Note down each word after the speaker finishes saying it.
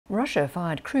Russia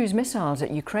fired cruise missiles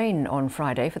at Ukraine on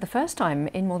Friday for the first time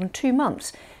in more than 2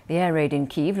 months. The air raid in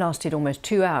Kyiv lasted almost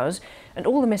 2 hours, and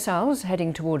all the missiles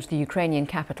heading towards the Ukrainian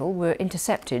capital were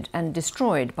intercepted and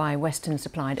destroyed by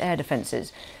Western-supplied air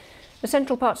defences. The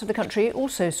central parts of the country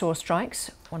also saw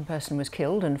strikes. 1 person was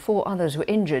killed and 4 others were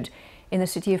injured in the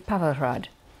city of Pavlohrad.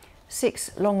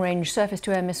 6 long-range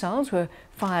surface-to-air missiles were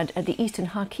fired at the eastern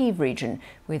Kyiv region,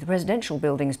 with residential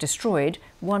buildings destroyed,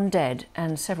 1 dead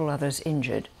and several others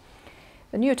injured.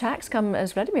 The new attacks come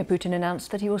as Vladimir Putin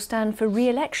announced that he will stand for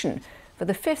re-election for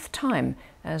the 5th time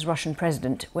as Russian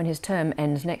president when his term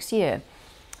ends next year.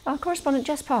 Our correspondent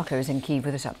Jess Parker is in Kyiv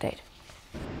with this update.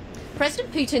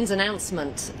 President Putin's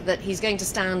announcement that he's going to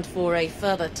stand for a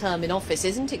further term in office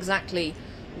isn't exactly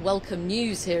welcome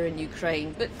news here in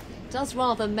Ukraine, but does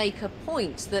rather make a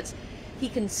point that he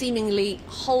can seemingly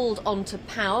hold on to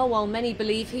power while many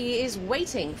believe he is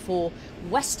waiting for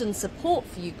Western support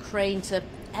for Ukraine to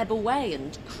ebb away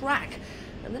and crack.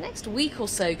 And the next week or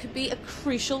so could be a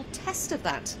crucial test of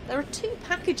that. There are 2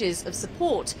 packages of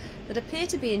support that appear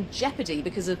to be in jeopardy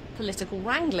because of political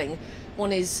wrangling.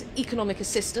 One is economic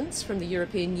assistance from the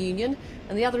European Union,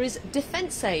 and the other is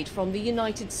defence aid from the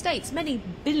United States. Many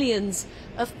billions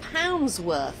of pounds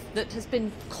worth that has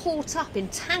been caught up,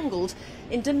 entangled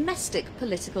in domestic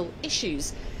political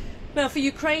issues. Now, for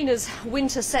Ukraine, as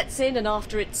winter sets in and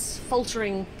after its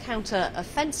faltering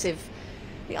counter-offensive,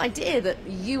 the idea that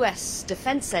US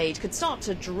defence aid could start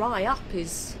to dry up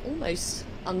is almost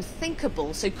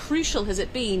unthinkable. So crucial has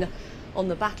it been on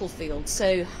the battlefield.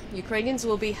 So Ukrainians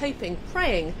will be hoping,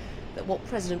 praying that what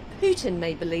President Putin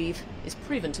may believe is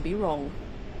proven to be wrong.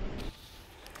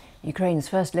 Ukraine's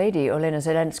First Lady Olena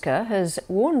Zelenska has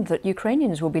warned that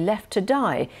Ukrainians will be left to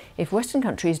die if Western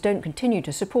countries don't continue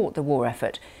to support the war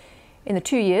effort. In the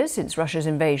 2 years since Russia's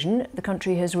invasion, the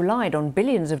country has relied on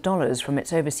billions of dollars from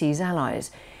its overseas allies.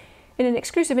 In an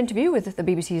exclusive interview with the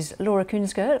BBC's Laura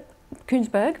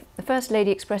Kunsberg, the First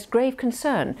Lady expressed grave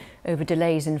concern over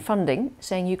delays in funding,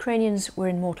 saying Ukrainians were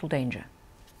in mortal danger.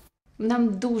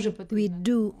 We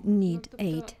do need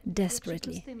aid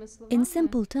desperately. In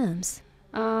simple terms,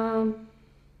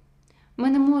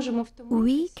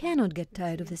 we cannot get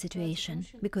tired of the situation,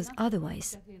 because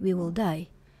otherwise we will die.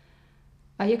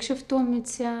 And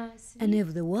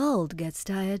if the world gets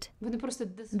tired,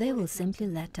 they will simply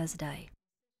let us die.